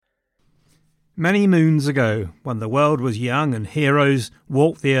Many moons ago, when the world was young and heroes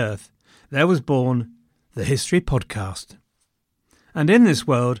walked the earth, there was born the History Podcast. And in this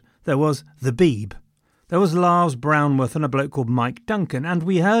world, there was the Beeb. There was Lars Brownworth and a bloke called Mike Duncan, and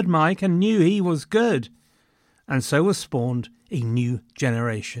we heard Mike and knew he was good. And so was spawned a new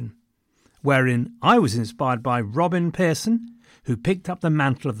generation, wherein I was inspired by Robin Pearson, who picked up the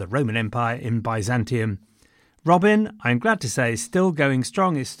mantle of the Roman Empire in Byzantium. Robin, I'm glad to say, is still going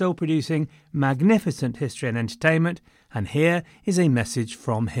strong, is still producing magnificent history and entertainment, and here is a message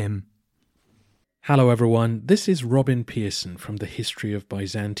from him. Hello everyone, this is Robin Pearson from the History of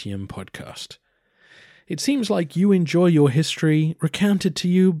Byzantium podcast. It seems like you enjoy your history recounted to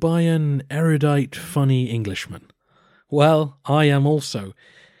you by an erudite, funny Englishman. Well, I am also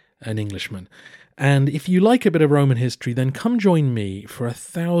an Englishman. And if you like a bit of Roman history, then come join me for a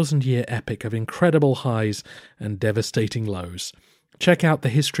 1,000-year epic of incredible highs and devastating lows. Check out the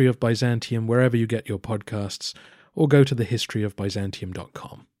History of Byzantium wherever you get your podcasts, or go to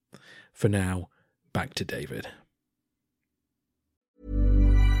thehistoryofbyzantium.com. For now, back to David.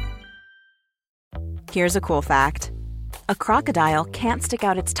 Here's a cool fact. A crocodile can't stick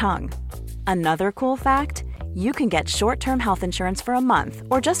out its tongue. Another cool fact, you can get short-term health insurance for a month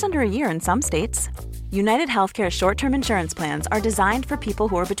or just under a year in some states. United Healthcare short-term insurance plans are designed for people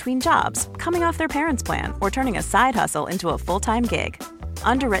who are between jobs, coming off their parents' plan, or turning a side hustle into a full-time gig.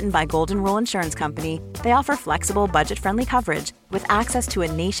 Underwritten by Golden Rule Insurance Company, they offer flexible, budget-friendly coverage with access to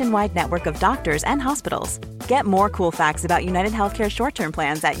a nationwide network of doctors and hospitals. Get more cool facts about United Healthcare short-term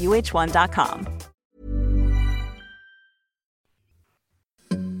plans at uh1.com.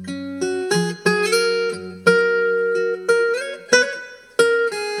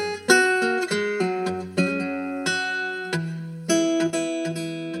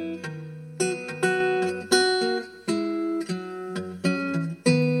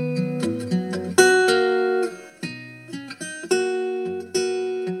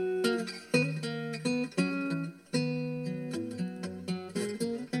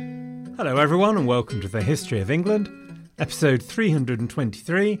 Hello everyone and welcome to the History of England, episode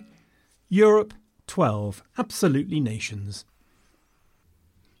 323, Europe 12, Absolutely Nations.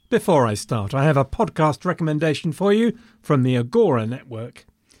 Before I start, I have a podcast recommendation for you from the Agora network.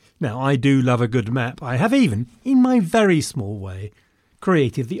 Now, I do love a good map. I have even, in my very small way,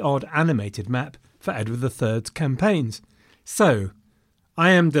 created the odd animated map for Edward III's campaigns. So, I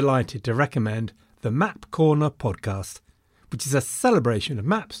am delighted to recommend the Map Corner podcast, which is a celebration of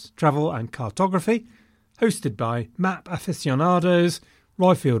maps, travel and cartography, hosted by map aficionados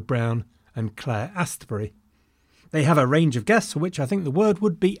Royfield Brown and Claire Astbury. They have a range of guests for which I think the word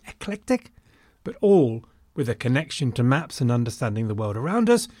would be eclectic, but all with a connection to maps and understanding the world around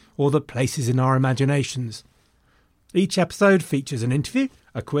us or the places in our imaginations. Each episode features an interview,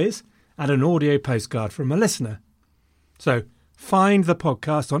 a quiz, and an audio postcard from a listener. So find the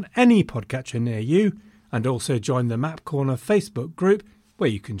podcast on any podcatcher near you, and also join the Map Corner Facebook group where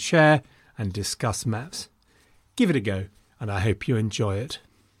you can share and discuss maps. Give it a go, and I hope you enjoy it.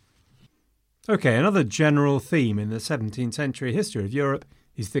 Okay, another general theme in the 17th century history of Europe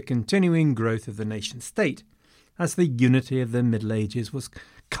is the continuing growth of the nation-state, as the unity of the Middle Ages was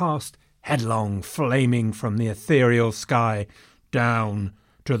cast headlong, flaming from the ethereal sky down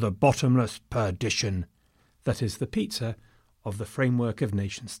to the bottomless perdition that is the pizza of the framework of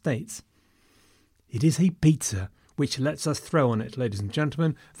nation-states. It is a pizza which lets us throw on it, ladies and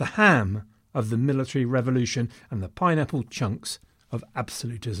gentlemen, the ham of the military revolution and the pineapple chunks of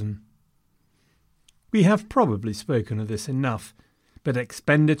absolutism. We have probably spoken of this enough, but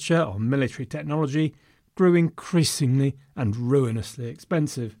expenditure on military technology grew increasingly and ruinously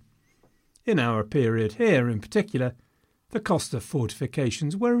expensive. In our period here in particular, the cost of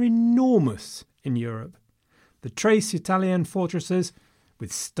fortifications were enormous in Europe. The Trace Italian fortresses,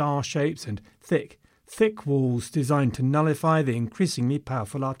 with star shapes and thick walls designed to nullify the increasingly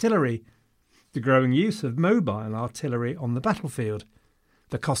powerful artillery, the growing use of mobile artillery on the battlefield,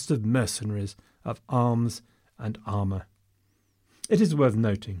 the cost of mercenaries, of arms and armour. It is worth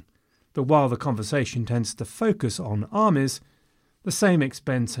noting that while the conversation tends to focus on armies, the same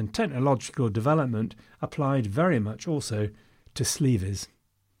expense and technological development applied very much also to sleeves.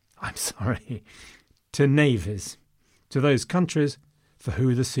 To navies, to those countries for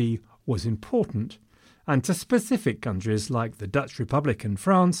who the sea was important, and to specific countries like the Dutch Republic and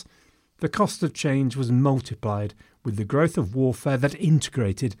France, the cost of change was multiplied with the growth of warfare that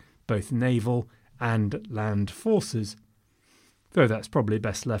integrated both naval and land forces. Though that's probably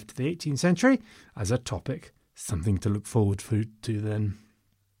best left to the 18th century as a topic, something to look forward to then.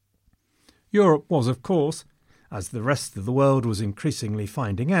 Europe was, of course, as the rest of the world was increasingly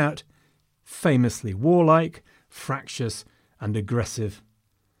finding out, famously warlike, fractious and aggressive.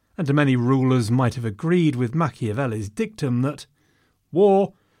 And many rulers might have agreed with Machiavelli's dictum that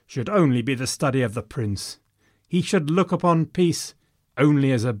war should only be the study of the prince. He should look upon peace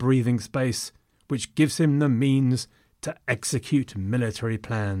only as a breathing space which gives him the means to execute military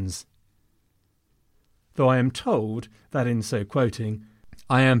plans. Though I am told that in so quoting,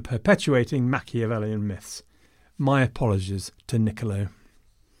 I am perpetuating Machiavellian myths. My apologies to Niccolo.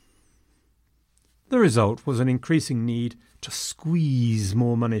 The result was an increasing need to squeeze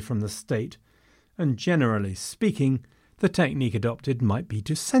more money from the state, and generally speaking, the technique adopted might be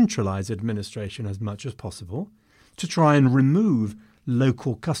to centralise administration as much as possible, to try and remove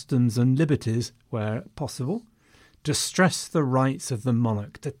local customs and liberties where possible, to stress the rights of the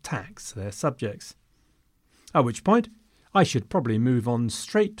monarch to tax their subjects. At which point, I should probably move on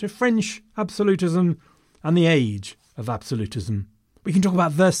straight to French absolutism and the age of absolutism. We can talk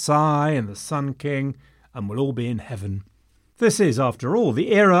about Versailles and the Sun King, and we'll all be in heaven. This is, after all,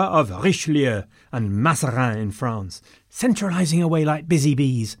 the era of Richelieu and Mazarin in France, centralising away like busy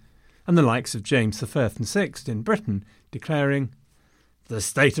bees, and the likes of James V and VI in Britain declaring, "The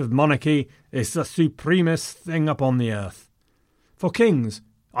state of monarchy is the supremest thing upon the earth. For kings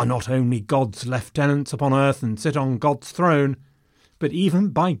are not only God's lieutenants upon earth and sit on God's throne, but even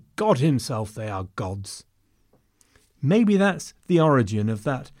by God himself they are gods." Maybe that's the origin of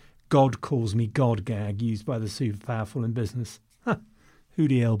that "God calls me God" gag used by the super powerful in business.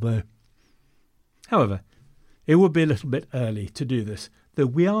 Hootie elbow. However, it would be a little bit early to do this, though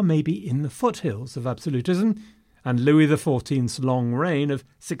we are maybe in the foothills of absolutism, and Louis XIV's long reign of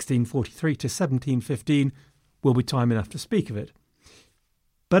 1643 to 1715 will be time enough to speak of it.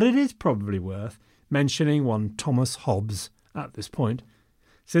 But it is probably worth mentioning one Thomas Hobbes at this point,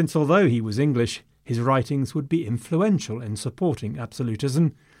 since although he was English, his writings would be influential in supporting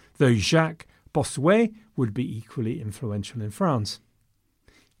absolutism, though Jacques Bossuet would be equally influential in France.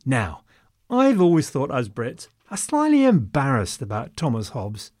 Now, I've always thought us Brits are slightly embarrassed about Thomas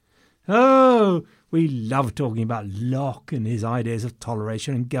Hobbes. Oh, we love talking about Locke and his ideas of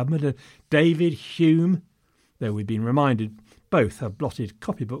toleration and government, and David Hume, though we've been reminded both have blotted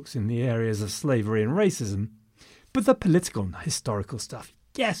copybooks in the areas of slavery and racism. But the political and historical stuff,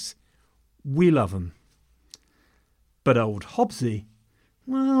 yes, we love them. But old Hobbesy,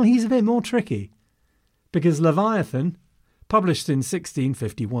 well, he's a bit more tricky, because Leviathan, published in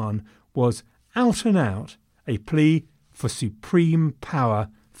 1651, was out and out a plea for supreme power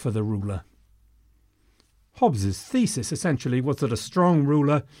for the ruler. Hobbes's thesis essentially was that a strong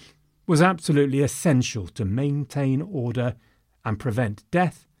ruler was absolutely essential to maintain order and prevent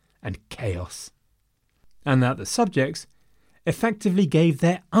death and chaos, and that the subjects effectively gave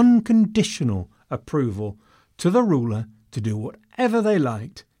their unconditional approval to the ruler to do whatever they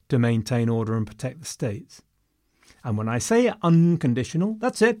liked to maintain order and protect the states. And when I say unconditional,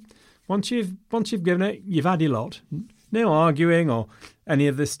 that's it. Once you've given it, you've had your lot. No arguing or any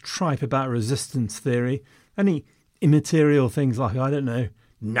of this tripe about resistance theory, any immaterial things like, I don't know,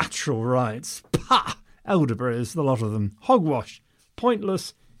 natural rights. Pah! Elderberries, the lot of them. Hogwash.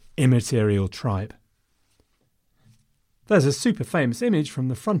 Pointless, immaterial tripe. There's a super famous image from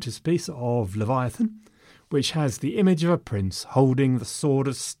the frontispiece of Leviathan, which has the image of a prince holding the sword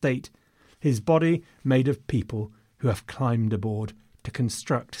of state, his body made of people who have climbed aboard to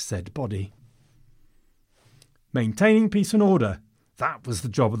construct said body. Maintaining peace and order, that was the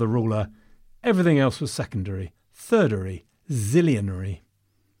job of the ruler. Everything else was secondary, thirdary, zillionary.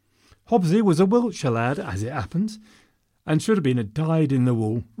 Hobbesy was a Wiltshire lad, as it happens, and should have been a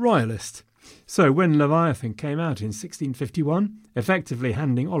dyed-in-the-wool royalist. So when Leviathan came out in 1651, effectively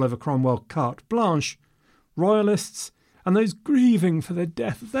handing Oliver Cromwell carte blanche, royalists and those grieving for the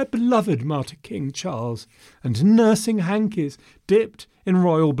death of their beloved martyr King Charles and nursing hankies dipped in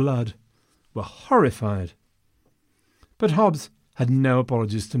royal blood were horrified. But Hobbes had no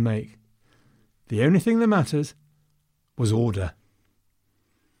apologies to make. The only thing that matters was order.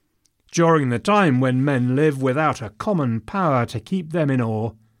 During the time when men live without a common power to keep them in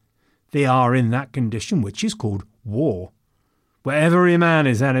awe, they are in that condition which is called war, where every man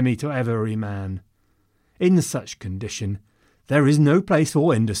is enemy to every man. In such condition, there is no place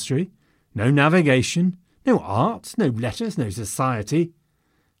for industry, no navigation, no arts, no letters, no society,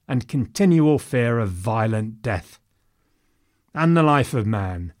 and continual fear of violent death. And the life of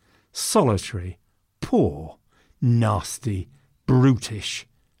man, solitary, poor, nasty, brutish,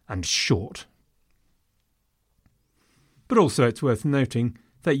 and short. But also it's worth noting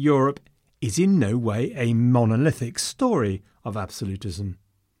that Europe is in no way a monolithic story of absolutism,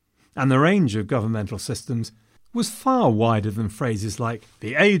 and the range of governmental systems was far wider than phrases like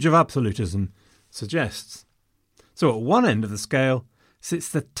the age of absolutism suggests. So at one end of the scale sits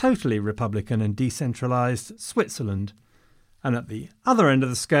the totally republican and decentralised Switzerland, and at the other end of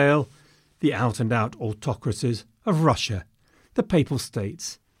the scale, the out-and-out autocracies of Russia, the Papal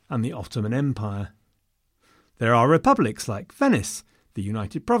States and the Ottoman Empire. There are republics like Venice, the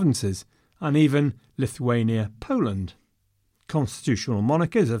United Provinces, and even Lithuania, Poland. Constitutional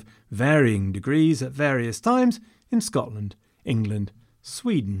monarchies of varying degrees at various times in Scotland, England,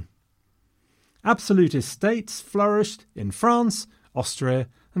 Sweden. Absolutist states flourished in France, Austria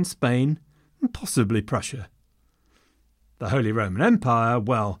and Spain, and possibly Prussia. The Holy Roman Empire,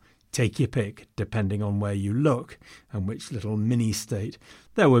 well, take your pick, depending on where you look and which little mini-state.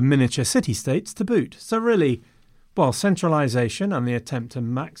 There were miniature city-states to boot, so really, while centralisation and the attempt to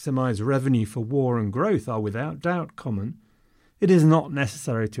maximise revenue for war and growth are without doubt common, it is not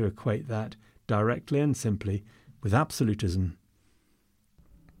necessary to equate that directly and simply with absolutism.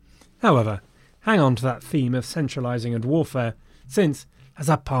 However, hang on to that theme of centralising and warfare, since, as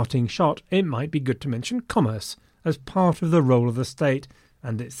a parting shot, it might be good to mention commerce as part of the role of the state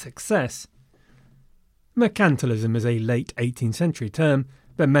and its success. Mercantilism is a late 18th century term,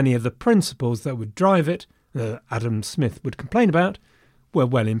 but many of the principles that would drive it, that Adam Smith would complain about, were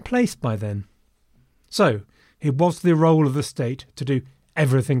well in place by then. So, it was the role of the state to do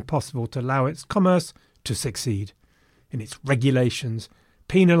everything possible to allow its commerce to succeed, in its regulations,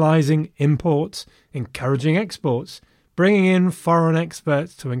 penalising imports, encouraging exports, bringing in foreign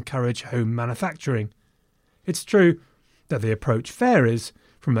experts to encourage home manufacturing. It's true that the approach varies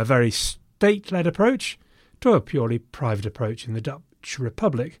from a very state-led approach to a purely private approach in the Dutch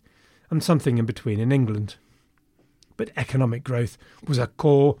Republic, and something in between in England. But economic growth was a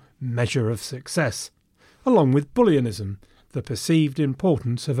core measure of success, along with bullionism, the perceived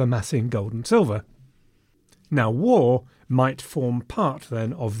importance of amassing gold and silver. Now war might form part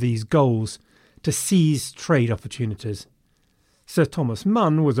then of these goals, to seize trade opportunities. Sir Thomas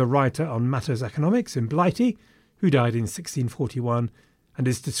Munn was a writer on matters economics in Blighty, who died in 1641 and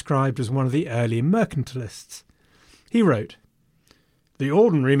is described as one of the early mercantilists. He wrote, "The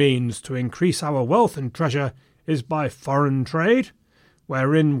ordinary means to increase our wealth and treasure is by foreign trade,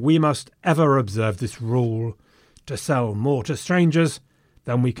 wherein we must ever observe this rule, to sell more to strangers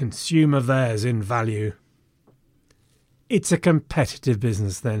than we consume of theirs in value." It's a competitive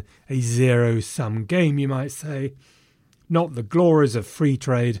business then, a zero-sum game, you might say. Not the glories of free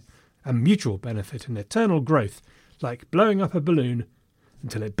trade and mutual benefit and eternal growth, like blowing up a balloon,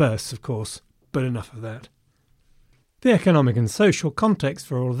 until it bursts, of course, but enough of that. The economic and social context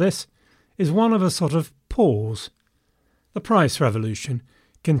for all this is one of a sort of pause. The price revolution,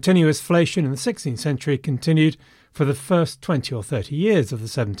 continuous inflation in the 16th century, continued for the first 20 or 30 years of the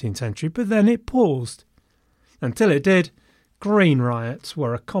 17th century, but then it paused. Until it did, grain riots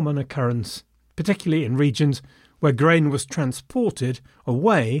were a common occurrence, particularly in regions where grain was transported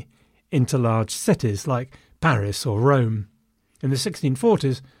away into large cities like Paris or Rome. In the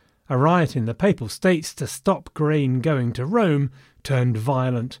 1640s, a riot in the Papal States to stop grain going to Rome turned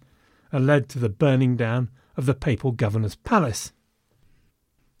violent and led to the burning down of the papal governor's palace.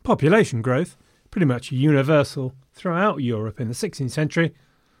 Population growth, pretty much universal throughout Europe in the 16th century,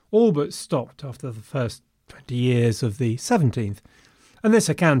 all but stopped after the first 20 years of the 17th, and this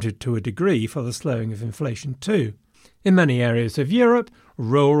accounted to a degree for the slowing of inflation too. In many areas of Europe,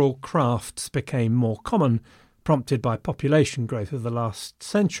 rural crafts became more common, prompted by population growth of the last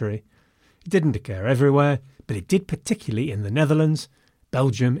century. It didn't occur everywhere, but it did particularly in the Netherlands,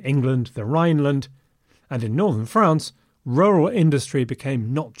 Belgium, England, the Rhineland, and in northern France, rural industry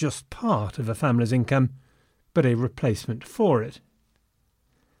became not just part of a family's income, but a replacement for it.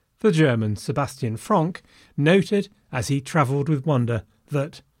 The German Sebastian Franck noted, as he travelled with wonder,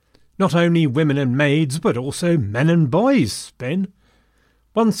 that not only women and maids, but also men and boys spin.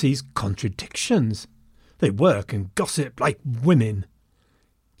 One sees contradictions. They work and gossip like women,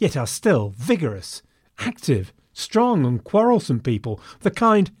 yet are still vigorous, active, strong and quarrelsome people, the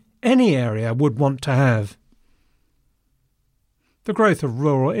kind any area would want to have. The growth of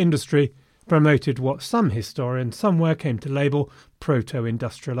rural industry promoted what some historians somewhere came to label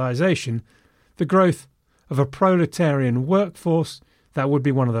proto-industrialisation, the growth of a proletarian workforce that would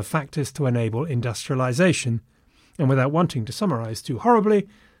be one of the factors to enable industrialisation, and without wanting to summarise too horribly,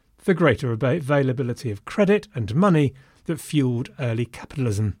 the greater availability of credit and money that fuelled early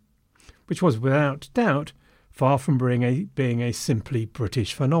capitalism, which was without doubt far from being a simply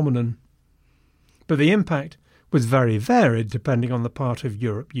British phenomenon. But the impact was very varied depending on the part of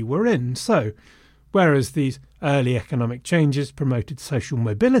Europe you were in, so whereas these early economic changes promoted social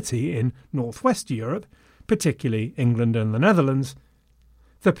mobility in northwest Europe, particularly England and the Netherlands,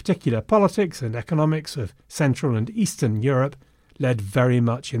 the particular politics and economics of Central and Eastern Europe led very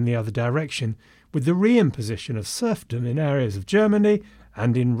much in the other direction, with the reimposition of serfdom in areas of Germany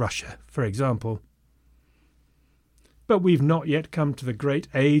and in Russia, for example. But we've not yet come to the great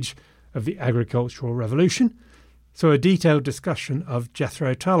age of the agricultural revolution, so a detailed discussion of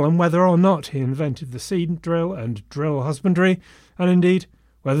Jethro Tull and whether or not he invented the seed drill and drill husbandry, and indeed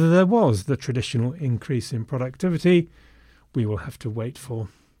whether there was the traditional increase in productivity, we will have to wait for.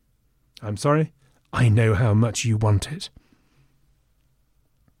 I'm sorry, I know how much you want it.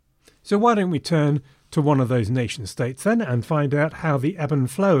 So why don't we turn to one of those nation-states then and find out how the ebb and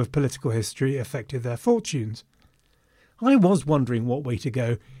flow of political history affected their fortunes? I was wondering what way to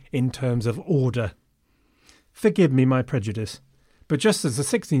go in terms of order. Forgive me my prejudice, but just as the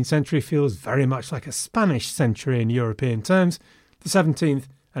 16th century feels very much like a Spanish century in European terms, the 17th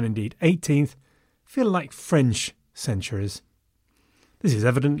and indeed 18th feel like French centuries. This is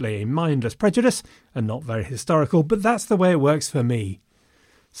evidently a mindless prejudice and not very historical, but that's the way it works for me.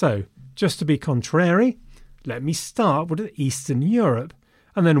 So, just to be contrary, let me start with Eastern Europe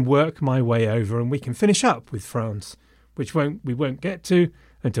and then work my way over, and we can finish up with France, which we won't get to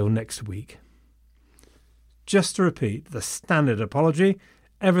until next week. Just to repeat the standard apology,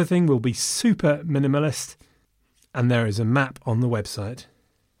 everything will be super minimalist, and there is a map on the website.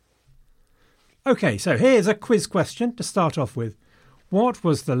 OK, so here's a quiz question to start off with. What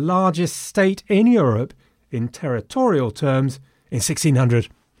was the largest state in Europe in territorial terms in 1600?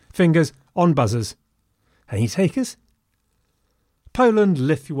 Fingers on buzzers. Any takers?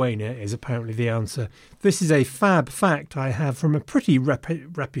 Poland-Lithuania is apparently the answer. This is a fab fact I have from a pretty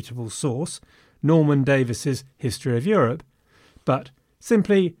reputable source, Norman Davis's History of Europe, but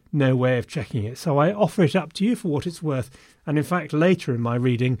simply no way of checking it, so I offer it up to you for what it's worth, and in fact later in my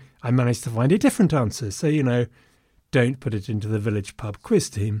reading I managed to find a different answer, so don't put it into the village pub quiz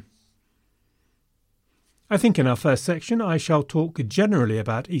team. I think in our first section I shall talk generally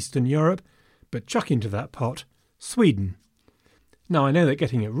about Eastern Europe, but chuck into that pot Sweden. Now I know that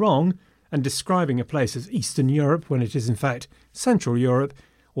getting it wrong and describing a place as Eastern Europe when it is in fact Central Europe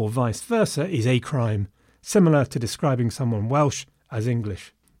or vice versa is a crime, similar to describing someone Welsh as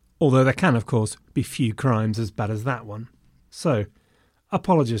English. Although there can of course be few crimes as bad as that one. So,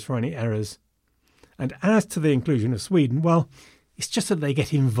 apologies for any errors. And as to the inclusion of Sweden, well, it's just that they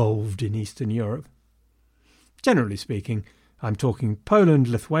get involved in Eastern Europe. Generally speaking, I'm talking Poland,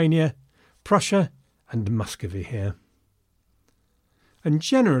 Lithuania, Prussia and Muscovy here. And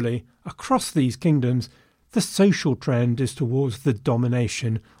generally, across these kingdoms, the social trend is towards the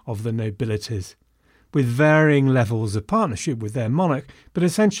domination of the nobilities, with varying levels of partnership with their monarch, but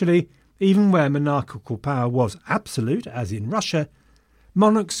essentially, even where monarchical power was absolute, as in Russia,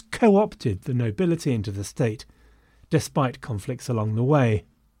 monarchs co-opted the nobility into the state, despite conflicts along the way.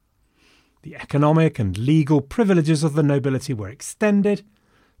 The economic and legal privileges of the nobility were extended,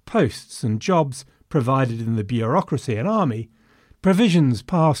 posts and jobs provided in the bureaucracy and army, provisions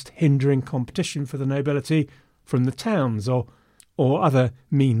passed hindering competition for the nobility from the towns or other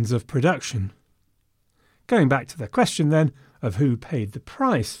means of production. Going back to the question then of who paid the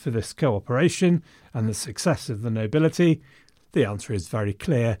price for this cooperation and the success of the nobility, the answer is very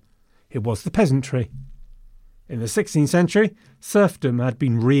clear. It was the peasantry. In the 16th century, serfdom had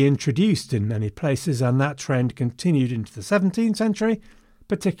been reintroduced in many places, and that trend continued into the 17th century,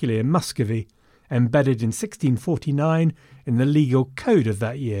 particularly in Muscovy, embedded in 1649 in the legal code of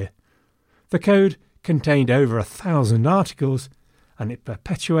that year. The code contained over 1,000 articles, and it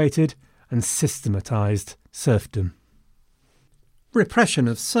perpetuated and systematised serfdom. Repression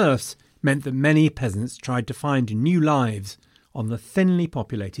of serfs meant that many peasants tried to find new lives on the thinly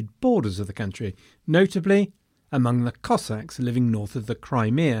populated borders of the country, notably among the Cossacks living north of the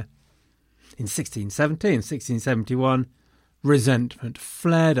Crimea. In 1670 and 1671, resentment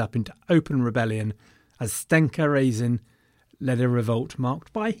flared up into open rebellion as Stenka Razin led a revolt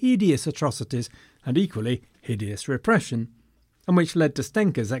marked by hideous atrocities and equally hideous repression, and which led to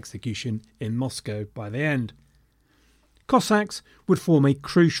Stenka's execution in Moscow by the end. Cossacks would form a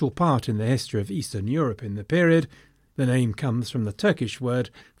crucial part in the history of Eastern Europe in the period. The name comes from the Turkish word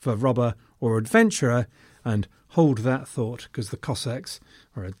for robber or adventurer, and hold that thought because the Cossacks,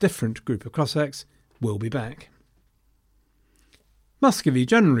 or a different group of Cossacks, will be back. Muscovy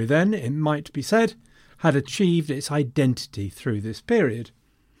generally then, it might be said, had achieved its identity through this period.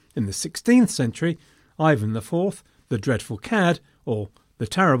 In the 16th century, Ivan IV, the Dreadful Cad, or the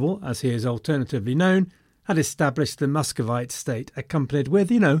Terrible as he is alternatively known, had established the Muscovite state accompanied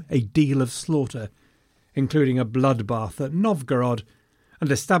with, a deal of slaughter, including a bloodbath at Novgorod,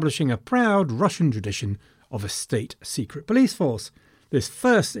 and establishing a proud Russian tradition of a state secret police force, this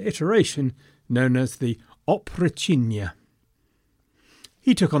first iteration known as the Oprichnina.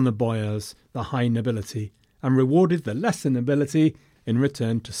 He took on the boyars, the high nobility, and rewarded the lesser nobility in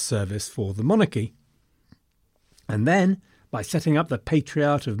return to service for the monarchy. And then, by setting up the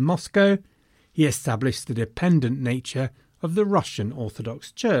Patriarch of Moscow, he established the dependent nature of the Russian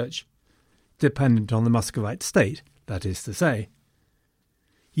Orthodox Church, dependent on the Muscovite state, that is to say.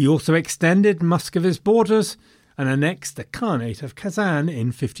 He also extended Muscovy's borders and annexed the Khanate of Kazan in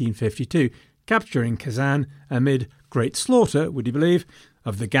 1552, capturing Kazan amid great slaughter, would you believe,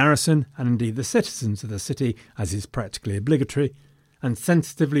 of the garrison and indeed the citizens of the city, as is practically obligatory, and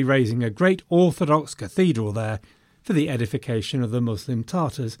sensitively raising a great Orthodox cathedral there for the edification of the Muslim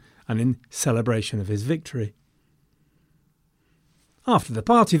Tartars and in celebration of his victory. After the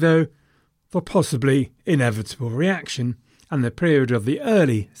party, though, the possibly inevitable reaction, and the period of the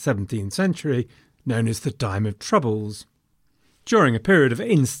early 17th century known as the Time of Troubles. During a period of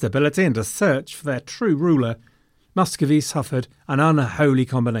instability and a search for their true ruler, Muscovy suffered an unholy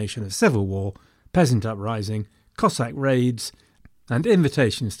combination of civil war, peasant uprising, Cossack raids, and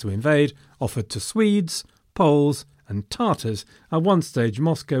invitations to invade offered to Swedes, Poles and Tartars. At one stage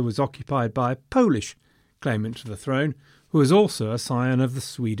Moscow was occupied by a Polish claimant to the throne, who was also a scion of the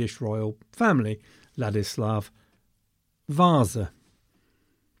Swedish royal family, Ladislav Vasa.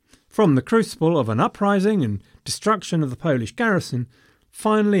 From the crucible of an uprising and destruction of the Polish garrison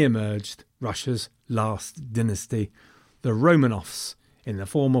finally emerged Russia's last dynasty, the Romanovs, in the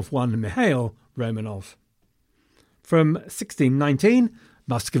form of one Mikhail Romanov. From 1619,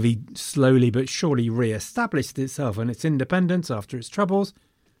 Muscovy slowly but surely re-established itself and its independence after its troubles,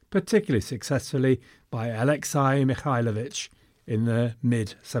 particularly successfully by Alexei Mikhailovich in the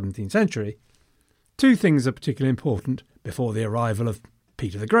mid-17th century. Two things are particularly important before the arrival of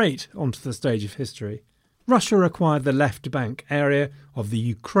Peter the Great onto the stage of history. Russia acquired the left bank area of the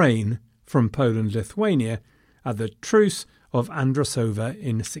Ukraine from Poland-Lithuania at the Truce of Andrasova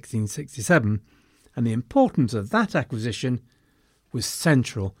in 1667, and the importance of that acquisition was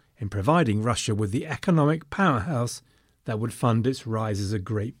central in providing Russia with the economic powerhouse that would fund its rise as a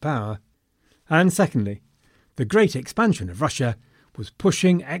great power. And secondly, the great expansion of Russia was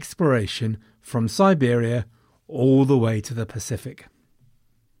pushing exploration from Siberia all the way to the Pacific.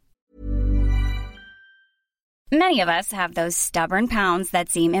 Many of us have those stubborn pounds that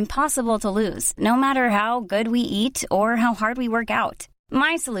seem impossible to lose, no matter how good we eat or how hard we work out.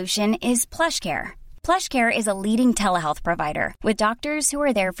 My solution is PlushCare. PlushCare is a leading telehealth provider with doctors who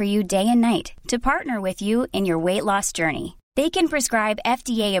are there for you day and night to partner with you in your weight loss journey. They can prescribe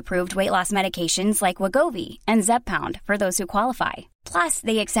FDA-approved weight loss medications like Wegovy and Zepbound for those who qualify. Plus,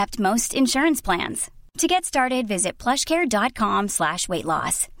 they accept most insurance plans. To get started, visit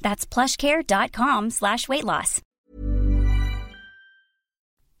plushcare.com/weightloss. That's plushcare.com/weightloss.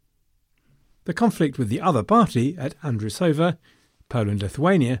 The conflict with the other party at Andrasova,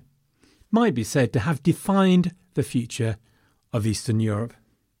 Poland-Lithuania, might be said to have defined the future of Eastern Europe.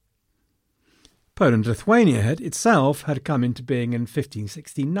 Poland-Lithuania itself had come into being in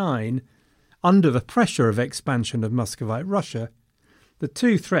 1569 under the pressure of expansion of Muscovite Russia. The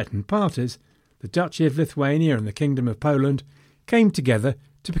two threatened parties, the Duchy of Lithuania and the Kingdom of Poland, came together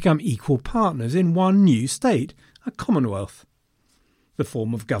to become equal partners in one new state, a commonwealth. The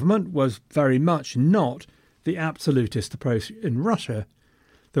form of government was very much not the absolutist approach in Russia,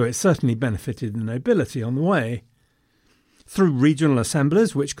 though it certainly benefited the nobility on the way. Through regional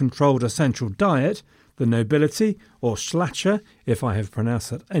assemblies which controlled a central diet, the nobility, or Schlacher, if I have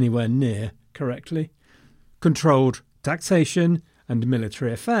pronounced that anywhere near correctly, controlled taxation and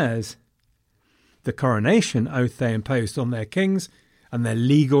military affairs. The coronation oath they imposed on their kings and their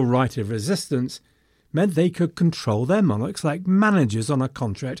legal right of resistance meant they could control their monarchs like managers on a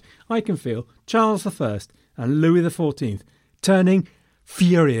contract. I can feel Charles I and Louis XIV turning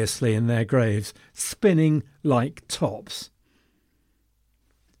furiously in their graves, spinning like tops.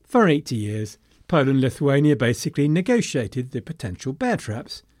 For 80 years, Poland-Lithuania basically negotiated the potential bear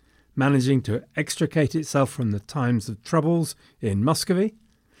traps, managing to extricate itself from the times of troubles in Muscovy,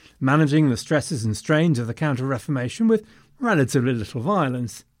 managing the stresses and strains of the Counter-Reformation with relatively little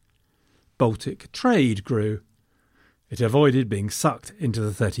violence. Baltic trade grew. It avoided being sucked into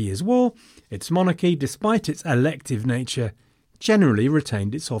the 30 Years' War. Its monarchy, despite its elective nature, generally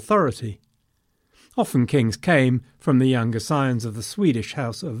retained its authority. Often kings came from the younger scions of the Swedish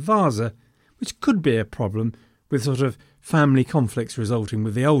house of Vasa, which could be a problem with sort of family conflicts resulting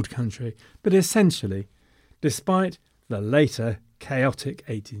with the old country, but essentially, despite the later chaotic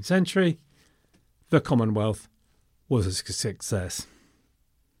 18th century, the Commonwealth was a success.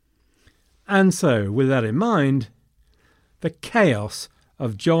 And so, with that in mind, the chaos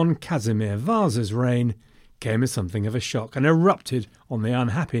of John Casimir Vasa's reign came as something of a shock and erupted on the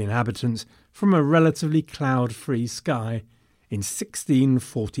unhappy inhabitants from a relatively cloud-free sky in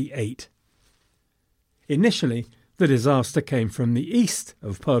 1648. Initially, the disaster came from the east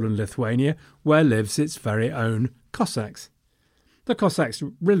of Poland-Lithuania, where lives its very own Cossacks. The Cossacks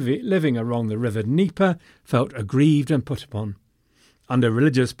living along the river Dnieper felt aggrieved and put upon. Under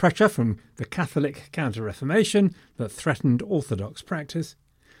religious pressure from the Catholic Counter-Reformation that threatened Orthodox practice,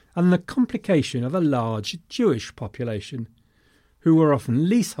 and the complication of a large Jewish population, who were often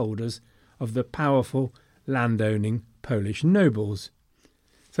leaseholders of the powerful landowning Polish nobles.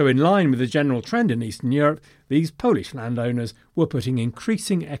 So in line with the general trend in Eastern Europe, these Polish landowners were putting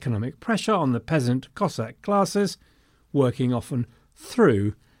increasing economic pressure on the peasant Cossack classes, working often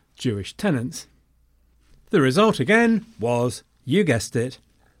through Jewish tenants. The result again was, you guessed it,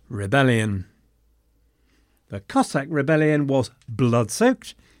 rebellion. The Cossack rebellion was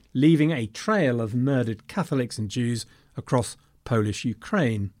blood-soaked, leaving a trail of murdered Catholics and Jews across Polish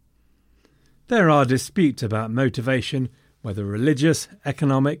Ukraine. There are disputes about motivation, whether religious,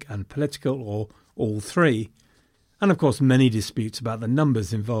 economic and political, or all three. And of course many disputes about the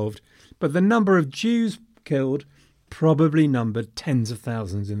numbers involved, but the number of Jews killed probably numbered tens of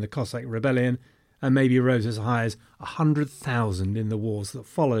thousands in the Cossack rebellion and maybe rose as high as 100,000 in the wars that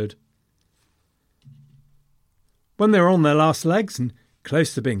followed. When they were on their last legs and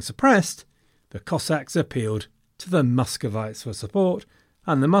close to being suppressed, the Cossacks appealed to the Muscovites for support,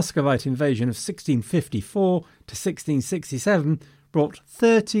 and the Muscovite invasion of 1654 to 1667 brought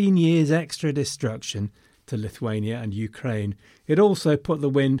 13 years extra destruction to Lithuania and Ukraine. It also put the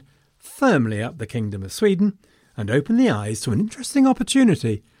wind firmly up the Kingdom of Sweden and opened the eyes to an interesting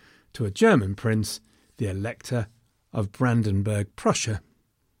opportunity to a German prince, the Elector of Brandenburg-Prussia.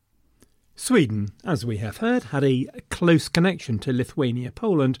 Sweden, as we have heard, had a close connection to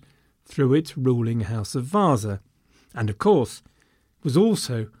Lithuania-Poland through its ruling House of Vasa, and of course was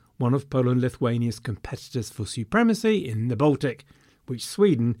also one of Poland-Lithuania's competitors for supremacy in the Baltic, which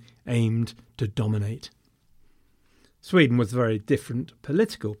Sweden aimed to dominate. Sweden was a very different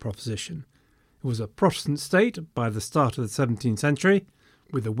political proposition. It was a Protestant state by the start of the 17th century,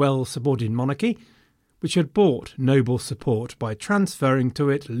 with a well-supported monarchy, which had bought noble support by transferring to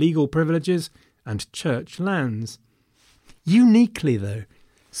it legal privileges and church lands. Uniquely, though,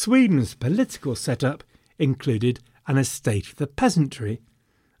 Sweden's political setup included an estate of the peasantry,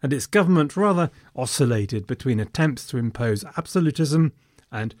 and its government rather oscillated between attempts to impose absolutism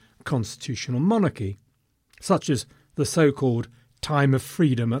and constitutional monarchy, such as the so-called time of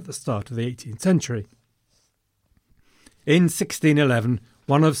freedom at the start of the 18th century. In 1611,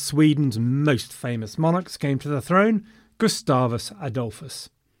 one of Sweden's most famous monarchs came to the throne, Gustavus Adolphus.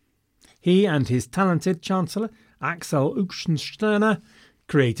 He and his talented chancellor, Axel Oxenstierna,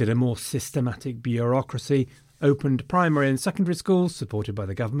 created a more systematic bureaucracy, opened primary and secondary schools supported by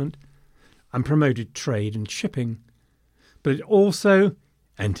the government, and promoted trade and shipping. But it also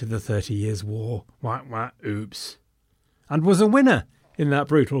entered the 30 Years' War, oops, and was a winner in that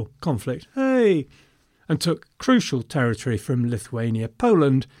brutal conflict, and took crucial territory from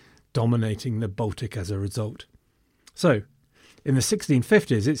Lithuania-Poland, dominating the Baltic as a result. So, in the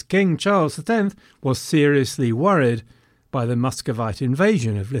 1650s, its king, Charles X, was seriously worried by the Muscovite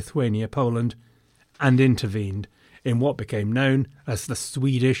invasion of Lithuania-Poland and intervened in what became known as the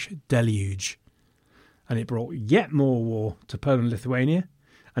Swedish Deluge. And it brought yet more war to Poland-Lithuania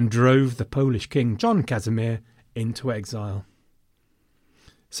and drove the Polish king, John Casimir, into exile.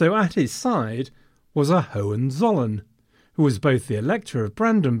 So at his side was a Hohenzollern, who was both the Elector of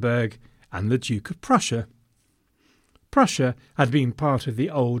Brandenburg and the Duke of Prussia. Prussia had been part of the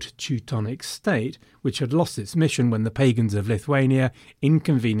old Teutonic state, which had lost its mission when the pagans of Lithuania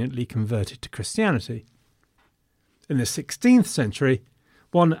inconveniently converted to Christianity. In the 16th century,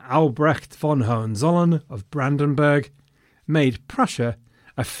 one Albrecht von Hohenzollern of Brandenburg made Prussia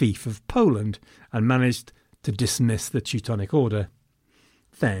a fief of Poland and managed to dismiss the Teutonic order.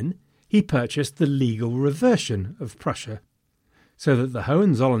 Then he purchased the legal reversion of Prussia, so that the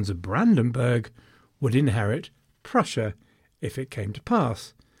Hohenzollerns of Brandenburg would inherit Prussia if it came to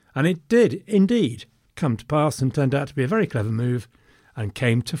pass. And it did indeed come to pass and turned out to be a very clever move and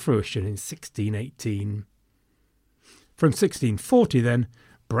came to fruition in 1618. From 1640 then,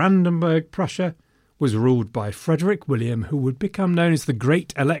 Brandenburg Prussia was ruled by Frederick William, who would become known as the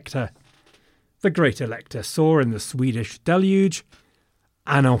Great Elector. The Great Elector saw in the Swedish Deluge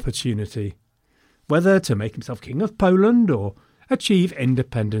an opportunity, whether to make himself King of Poland or achieve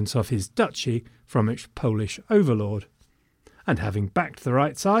independence of his duchy from its Polish overlord. and having backed the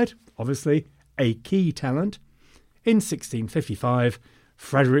right side, obviously a key talent, in 1655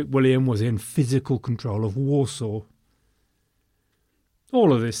 Frederick William was in physical control of Warsaw.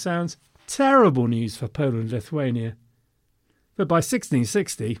 All of this sounds terrible news for Poland-Lithuania. But by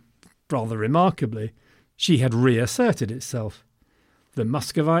 1660, rather remarkably, she had reasserted itself. The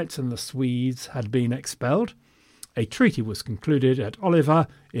Muscovites and the Swedes had been expelled. A treaty was concluded at Oliva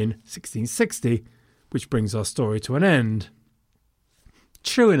in 1660, which brings our story to an end.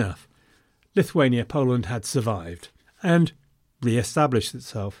 True enough, Lithuania-Poland had survived and re-established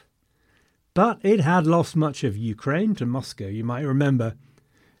itself. But it had lost much of Ukraine to Moscow, you might remember.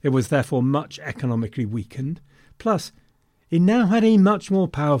 It was therefore much economically weakened. Plus, it now had a much more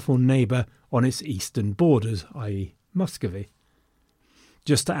powerful neighbour on its eastern borders, i.e. Muscovy.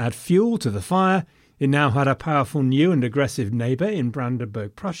 Just to add fuel to the fire, it now had a powerful new and aggressive neighbour in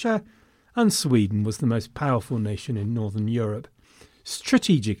Brandenburg, Prussia, and Sweden was the most powerful nation in northern Europe.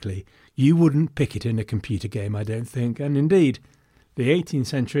 Strategically, you wouldn't pick it in a computer game, I don't think, and indeed, the 18th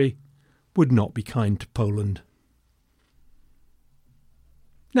century would not be kind to Poland.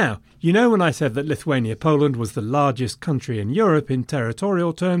 Now, you know when I said that Lithuania-Poland was the largest country in Europe in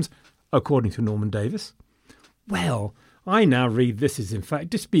territorial terms, according to Norman Davis? Well, I now read this is in fact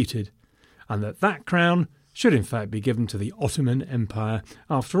disputed, and that crown should in fact be given to the Ottoman Empire.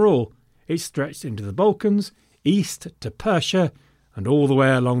 After all, it stretched into the Balkans, east to Persia, and all the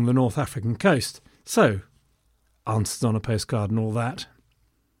way along the North African coast. So, answers on a postcard and all that.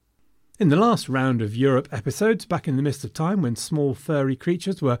 In the last round of Europe episodes, back in the mist of time when small furry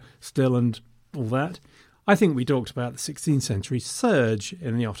creatures were still and all that, I think we talked about the 16th century surge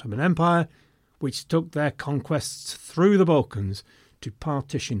in the Ottoman Empire, which took their conquests through the Balkans to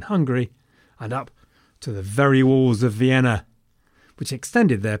partition Hungary and up to the very walls of Vienna, which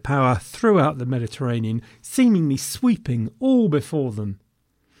extended their power throughout the Mediterranean, seemingly sweeping all before them,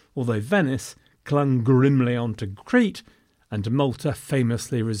 although Venice clung grimly onto Crete and Malta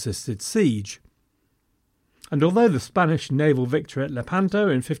famously resisted siege. And although the Spanish naval victory at Lepanto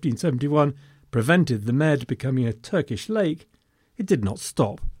in 1571 prevented the Med becoming a Turkish lake, it did not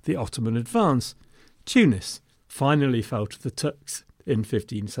stop the Ottoman advance. Tunis finally fell to the Turks in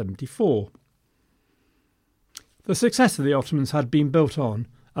 1574. The success of the Ottomans had been built on,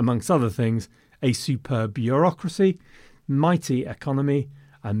 amongst other things, a superb bureaucracy, mighty economy,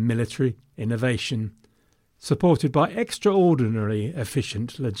 and military innovation, supported by extraordinarily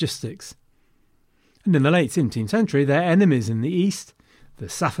efficient logistics. And in the late 17th century, their enemies in the east, the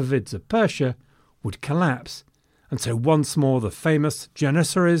Safavids of Persia, would collapse, and so once more the famous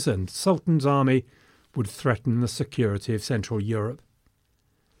Janissaries and Sultan's army would threaten the security of Central Europe.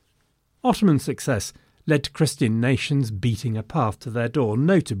 Ottoman success led to Christian nations beating a path to their door,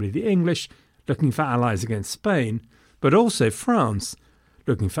 notably the English, looking for allies against Spain, but also France,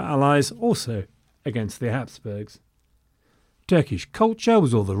 looking for allies also against the Habsburgs. Turkish culture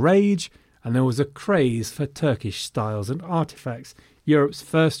was all the rage, and there was a craze for Turkish styles and artefacts, Europe's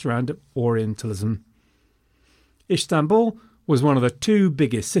first round of Orientalism. Istanbul was one of the two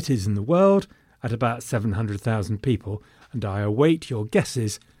biggest cities in the world, at about 700,000 people, and I await your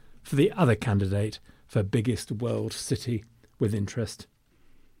guesses for the other candidate for biggest world city with interest.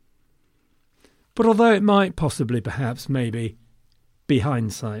 But although it might possibly, perhaps, maybe, be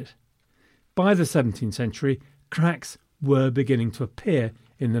hindsight, by the 17th century, cracks were beginning to appear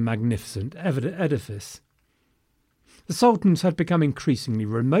in the magnificent edifice. The sultans had become increasingly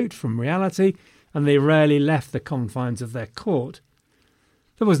remote from reality, and they rarely left the confines of their court.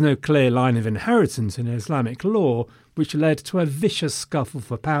 There was no clear line of inheritance in Islamic law, which led to a vicious scuffle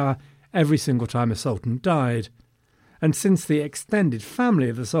for power every single time a sultan died. And since the extended family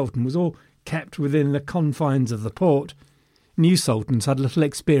of the sultan was all kept within the confines of the port, new sultans had little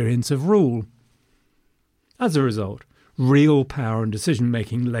experience of rule. As a result, real power and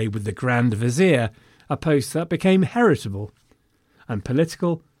decision-making lay with the Grand Vizier, a post that became heritable, and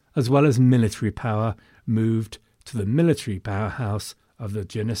political as well as military power moved to the military powerhouse of the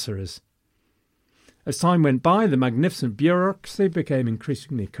Janissaries. As time went by, the magnificent bureaucracy became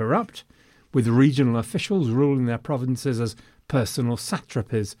increasingly corrupt, with regional officials ruling their provinces as personal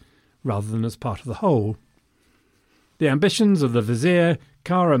satrapies rather than as part of the whole. The ambitions of the vizier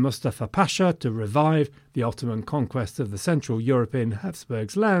Kara Mustafa Pasha to revive the Ottoman conquest of the Central European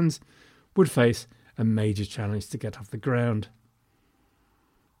Habsburgs' lands would face a major challenge to get off the ground.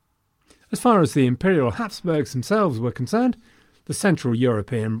 As far as the Imperial Habsburgs themselves were concerned, the Central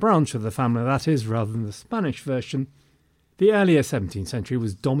European branch of the family, that is, rather than the Spanish version, the earlier 17th century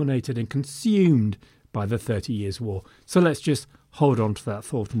was dominated and consumed by the 30 Years' War. So let's just hold on to that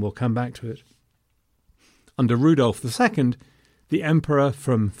thought and we'll come back to it. Under Rudolf II, the emperor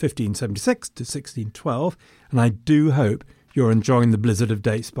from 1576 to 1612, and I do hope you're enjoying the blizzard of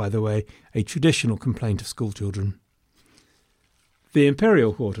dates, by the way, a traditional complaint of schoolchildren. The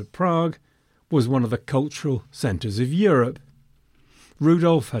imperial court of Prague was one of the cultural centres of Europe.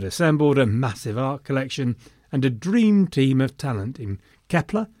 Rudolf had assembled a massive art collection and a dream team of talent in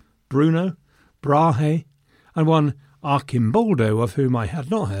Kepler, Bruno, Brahe, and one Archimboldo, of whom I had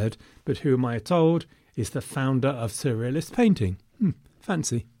not heard, but whom I are told is the founder of surrealist painting.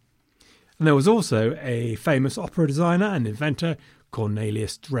 Fancy. And there was also a famous opera designer and inventor,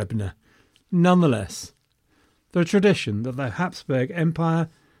 Cornelius Drebner. Nonetheless, the tradition that the Habsburg Empire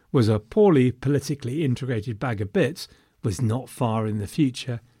was a poorly politically integrated bag of bits was not far in the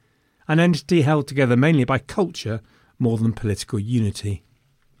future, an entity held together mainly by culture more than political unity.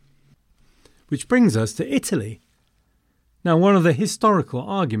 Which brings us to Italy. Now, one of the historical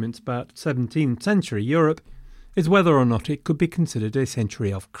arguments about 17th century Europe is whether or not it could be considered a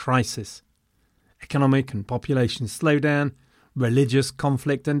century of crisis. Economic and population slowdown, religious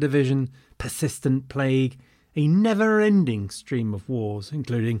conflict and division, persistent plague, a never-ending stream of wars,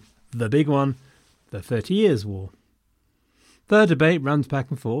 including the big one, the 30 Years' War. The debate runs back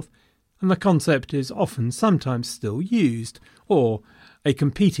and forth, and the concept is often sometimes still used, or a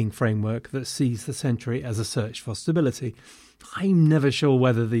competing framework that sees the century as a search for stability. I'm never sure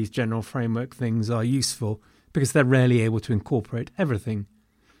whether these general framework things are useful, because they're rarely able to incorporate everything.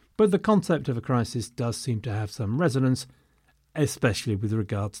 But the concept of a crisis does seem to have some resonance, especially with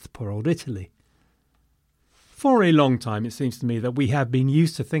regards to poor old Italy. For a long time, it seems to me that we have been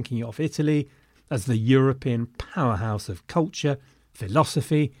used to thinking of Italy as the European powerhouse of culture,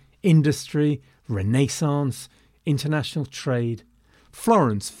 philosophy, industry, Renaissance, international trade.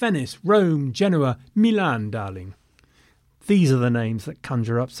 Florence, Venice, Rome, Genoa, Milan, darling. These are the names that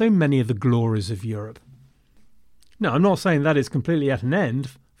conjure up so many of the glories of Europe. Now, I'm not saying that is completely at an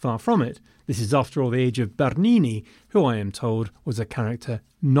end, far from it. This is, after all, the age of Bernini, who I am told was a character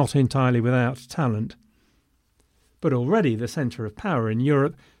not entirely without talent. But already the centre of power in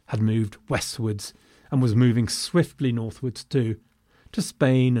Europe had moved westwards, and was moving swiftly northwards too, to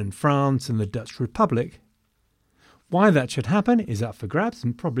Spain and France and the Dutch Republic. Why that should happen is up for grabs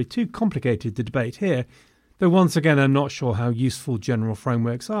and probably too complicated to debate here, though once again I'm not sure how useful general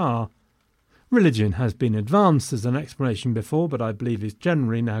frameworks are. Religion has been advanced as an explanation before, but I believe is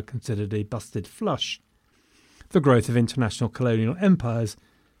generally now considered a busted flush. The growth of international colonial empires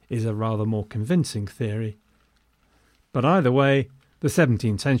is a rather more convincing theory. But either way, the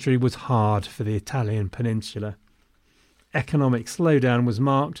 17th century was hard for the Italian peninsula. Economic slowdown was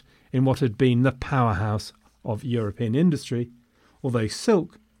marked in what had been the powerhouse of European industry. Although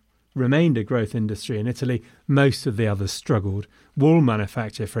silk remained a growth industry in Italy, most of the others struggled. Wool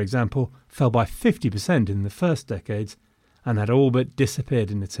manufacture, for example, fell by 50% in the first decades and had all but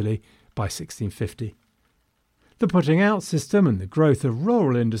disappeared in Italy by 1650. The putting out system and the growth of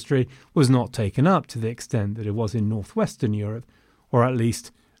rural industry was not taken up to the extent that it was in northwestern Europe, or at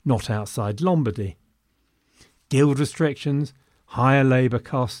least not outside Lombardy. Guild restrictions, higher labour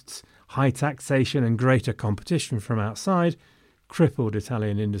costs, high taxation and greater competition from outside crippled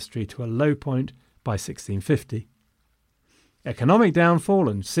Italian industry to a low point by 1650. Economic downfall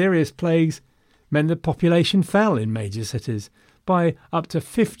and serious plagues meant that population fell in major cities by up to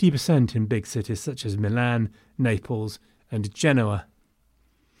 50% in big cities such as Milan, Naples and Genoa.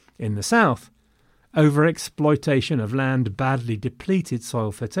 In the south, overexploitation of land badly depleted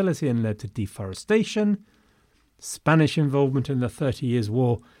soil fertility and led to deforestation. Spanish involvement in the 30 Years'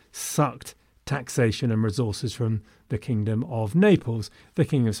 War sucked taxation and resources from the Kingdom of Naples, the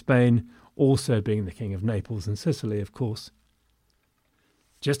King of Spain also being the King of Naples and Sicily, of course.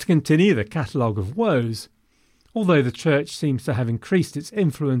 Just to continue the catalogue of woes, although the Church seems to have increased its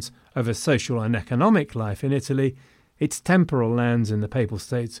influence over social and economic life in Italy, its temporal lands in the Papal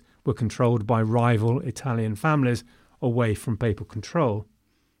States were controlled by rival Italian families away from papal control.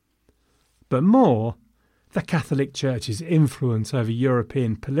 But more, the Catholic Church's influence over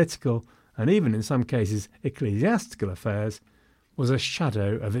European political and even in some cases ecclesiastical affairs was a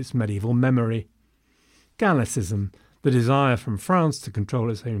shadow of its medieval memory. Gallicism, the desire from France to control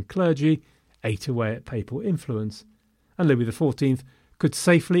its own clergy, ate away at papal influence, and Louis XIV could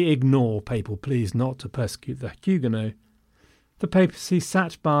safely ignore papal pleas not to persecute the Huguenots. The papacy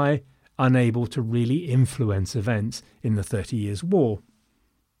sat by, unable to really influence events in the 30 Years' War.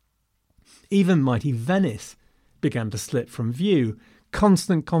 Even mighty Venice began to slip from view.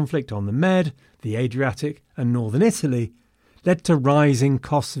 Constant conflict on the Med, the Adriatic and northern Italy led to rising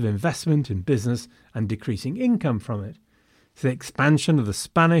costs of investment in business and decreasing income from it. The expansion of the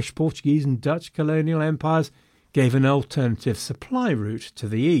Spanish, Portuguese and Dutch colonial empires gave an alternative supply route to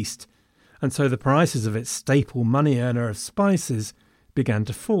the east, and so the prices of its staple money earner of spices began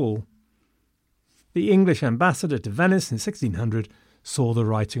to fall. The English ambassador to Venice in 1600 saw the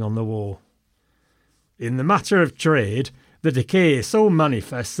writing on the wall. In the matter of trade, the decay is so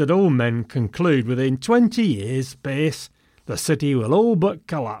manifest that all men conclude within 20 years' space the city will all but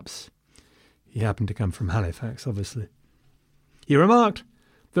collapse. He happened to come from Halifax, obviously. He remarked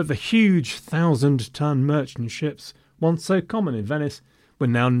that the huge 1,000-ton merchant ships, once so common in Venice, were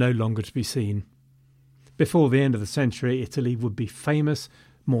now no longer to be seen. Before the end of the century, Italy would be famous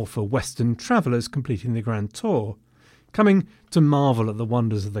more for Western travellers completing the Grand Tour, coming to marvel at the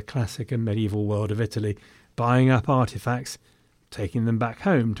wonders of the classic and medieval world of Italy, buying up artefacts, taking them back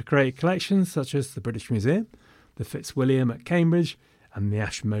home to create collections such as the British Museum, the Fitzwilliam at Cambridge, and the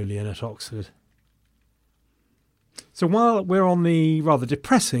Ashmolean at Oxford. So while we're on the rather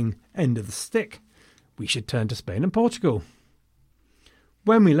depressing end of the stick, we should turn to Spain and Portugal.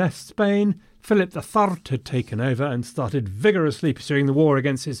 When we left Spain, Philip III had taken over and started vigorously pursuing the war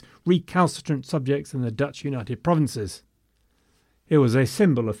against his recalcitrant subjects in the Dutch United Provinces. It was a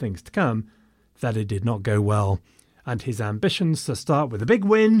symbol of things to come that it did not go well, and his ambitions to start with a big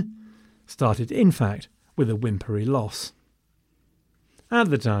win started, in fact, with a whimpery loss. At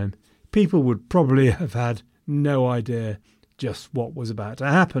the time, people would probably have had no idea just what was about to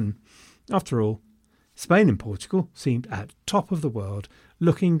happen. After all, Spain and Portugal seemed at top of the world,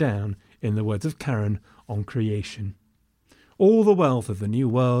 looking down, in the words of Karen, on creation. All the wealth of the New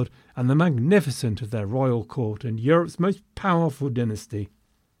World and the magnificence of their royal court and Europe's most powerful dynasty.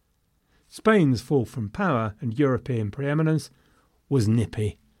 Spain's fall from power and European preeminence was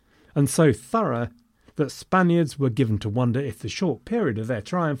nippy, and so thorough that Spaniards were given to wonder if the short period of their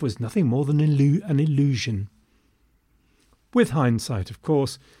triumph was nothing more than an illusion. With hindsight, of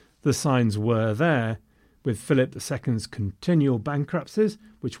course, the signs were there, with Philip II's continual bankruptcies,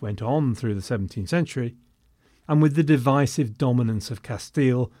 which went on through the 17th century, and with the divisive dominance of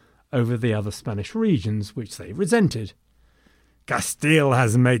Castile over the other Spanish regions, which they resented. Castile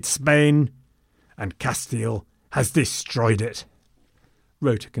has made Spain, and Castile has destroyed it,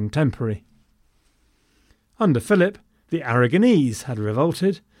 wrote a contemporary. Under Philip, the Aragonese had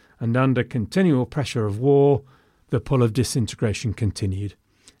revolted, and under continual pressure of war, the pull of disintegration continued.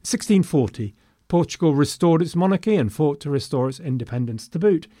 In 1640, Portugal restored its monarchy and fought to restore its independence to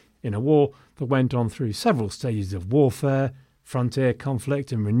boot, in a war that went on through several stages of warfare, frontier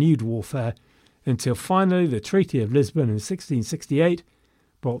conflict and renewed warfare, until finally the Treaty of Lisbon in 1668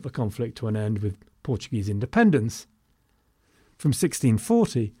 brought the conflict to an end with Portuguese independence. From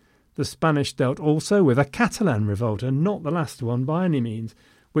 1640, the Spanish dealt also with a Catalan revolt, and not the last one by any means,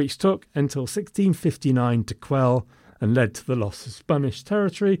 which took until 1659 to quell and led to the loss of Spanish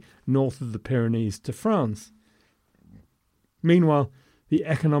territory north of the Pyrenees to France. Meanwhile, the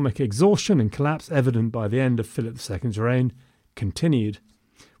economic exhaustion and collapse evident by the end of Philip II's reign continued,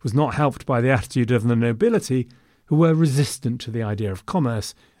 was not helped by the attitude of the nobility, who were resistant to the idea of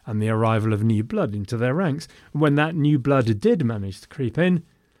commerce and the arrival of new blood into their ranks. And when that new blood did manage to creep in,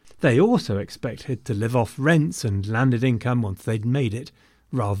 they also expected to live off rents and landed income once they'd made it,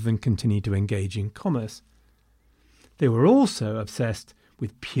 rather than continue to engage in commerce. They were also obsessed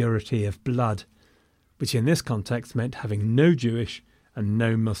with purity of blood, which in this context meant having no Jewish and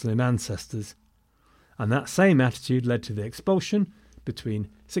no Muslim ancestors. And that same attitude led to the expulsion, between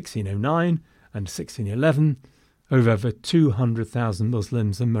 1609 and 1611, of over 200,000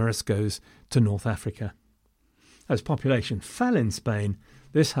 Muslims and Moriscos to North Africa. As population fell in Spain,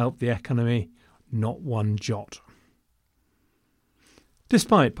 this helped the economy not one jot.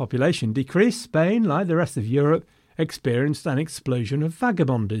 Despite population decrease, Spain, like the rest of Europe, experienced an explosion of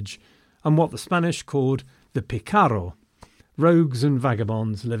vagabondage and what the Spanish called the picaro, rogues and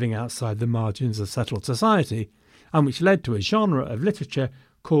vagabonds living outside the margins of settled society, and which led to a genre of literature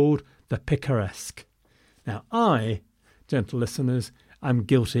called the picaresque. Now I, gentle listeners, am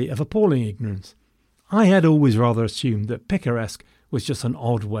guilty of appalling ignorance. I had always rather assumed that picaresque was just an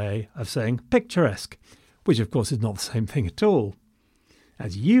odd way of saying picturesque, which of course is not the same thing at all.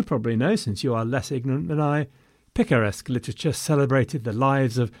 As you probably know, since you are less ignorant than I, picaresque literature celebrated the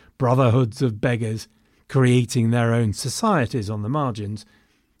lives of brotherhoods of beggars, creating their own societies on the margins,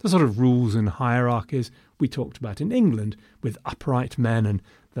 the sort of rules and hierarchies we talked about in England with upright men and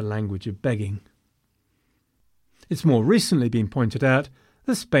the language of begging. It's more recently been pointed out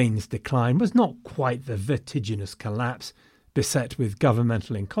that Spain's decline was not quite the vertiginous collapse beset with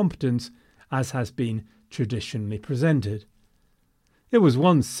governmental incompetence as has been traditionally presented. It was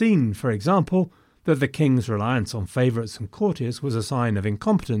once seen, for example, that the king's reliance on favourites and courtiers was a sign of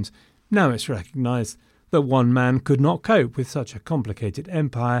incompetence. Now it's recognised that one man could not cope with such a complicated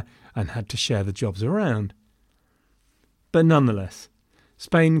empire and had to share the jobs around. But nonetheless,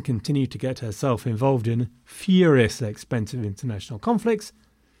 Spain continued to get herself involved in furiously expensive international conflicts,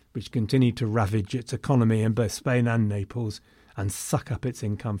 which continued to ravage its economy in both Spain and Naples and suck up its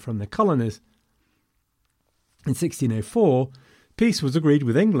income from the colonies. In 1604, peace was agreed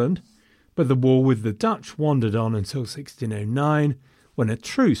with England, but the war with the Dutch wandered on until 1609, when a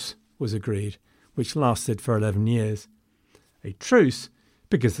truce was agreed, which lasted for 11 years. A truce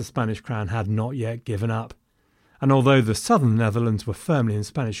because the Spanish crown had not yet given up. And although the southern Netherlands were firmly in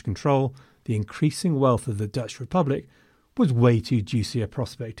Spanish control, the increasing wealth of the Dutch Republic was way too juicy a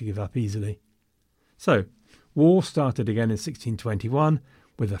prospect to give up easily. So, war started again in 1621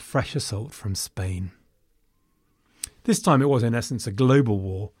 with a fresh assault from Spain. This time it was in essence a global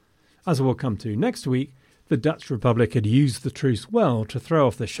war. As we'll come to next week, the Dutch Republic had used the truce well to throw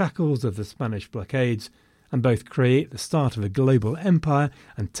off the shackles of the Spanish blockades and both create the start of a global empire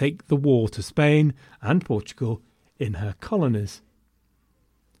and take the war to Spain and Portugal in her colonies.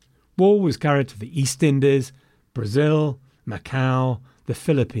 War was carried to the East Indies, Brazil, Macau, the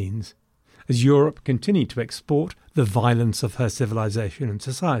Philippines, as Europe continued to export the violence of her civilization and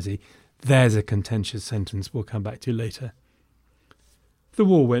society. There's a contentious sentence we'll come back to later. The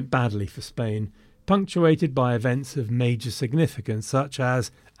war went badly for Spain, punctuated by events of major significance such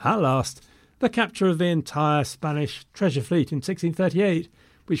as, at last, the capture of the entire Spanish treasure fleet in 1638,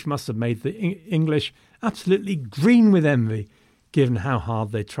 which must have made the English absolutely green with envy, given how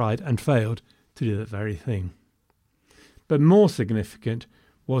hard they tried and failed to do that very thing. But more significant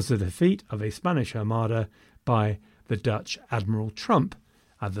was the defeat of a Spanish armada by the Dutch Admiral Tromp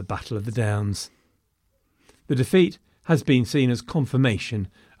at the Battle of the Downs. The defeat has been seen as confirmation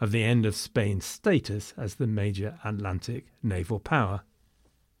of the end of Spain's status as the major Atlantic naval power.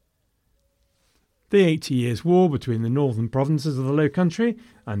 The 80 Years' War between the northern provinces of the Low Country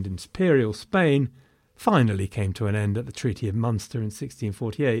and Imperial Spain finally came to an end at the Treaty of Munster in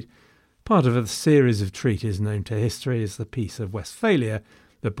 1648, part of a series of treaties known to history as the Peace of Westphalia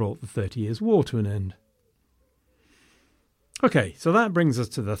that brought the 30 Years' War to an end. OK, so that brings us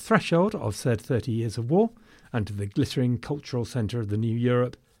to the threshold of said 30 Years of War and to the glittering cultural centre of the new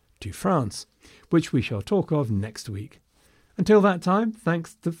Europe, to France, which we shall talk of next week. Until that time,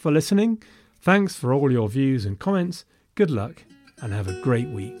 thanks for listening, thanks for all your views and comments, good luck, and have a great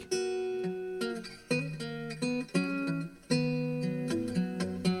week.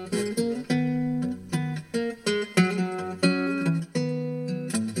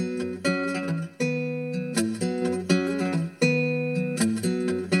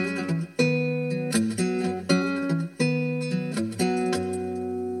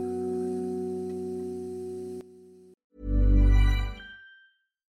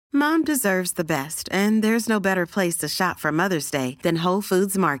 Mom deserves the best, and there's no better place to shop for Mother's Day than Whole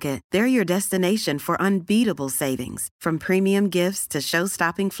Foods Market. They're your destination for unbeatable savings, from premium gifts to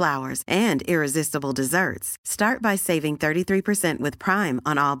show-stopping flowers and irresistible desserts. Start by saving 33% with Prime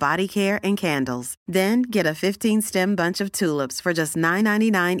on all body care and candles. Then get a 15-stem bunch of tulips for just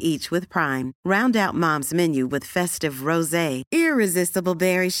 $9.99 each with Prime. Round out Mom's menu with festive rosé, irresistible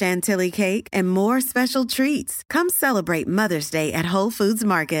berry chantilly cake, and more special treats. Come celebrate Mother's Day at Whole Foods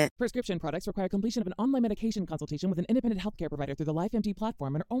Market. Prescription products require completion of an online medication consultation with an independent healthcare provider through the LifeMD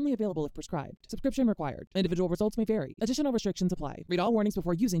platform and are only available if prescribed. Subscription required. Individual results may vary. Additional restrictions apply. Read all warnings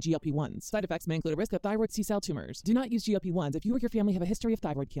before using GLP-1s. Side effects may include a risk of thyroid C-cell tumors. Do not use GLP-1s if you or your family have a history of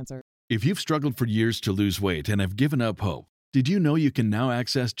thyroid cancer. If you've struggled for years to lose weight and have given up hope, did you know you can now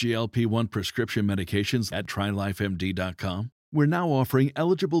access GLP-1 prescription medications at TryLifeMD.com? We're now offering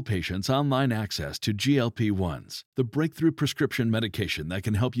eligible patients online access to GLP-1s, the breakthrough prescription medication that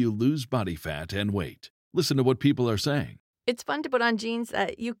can help you lose body fat and weight. Listen to what people are saying. It's fun to put on jeans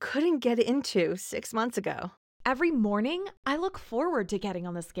that you couldn't get into 6 months ago. Every morning, I look forward to getting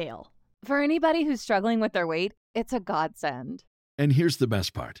on the scale. For anybody who's struggling with their weight, it's a godsend. And here's the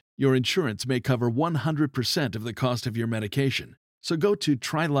best part. Your insurance may cover 100% of the cost of your medication. So go to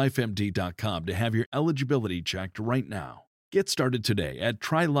TryLifeMD.com to have your eligibility checked right now. Get started today at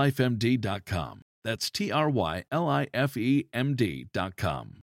TryLifeMD.com. That's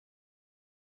TryLifeMD.com.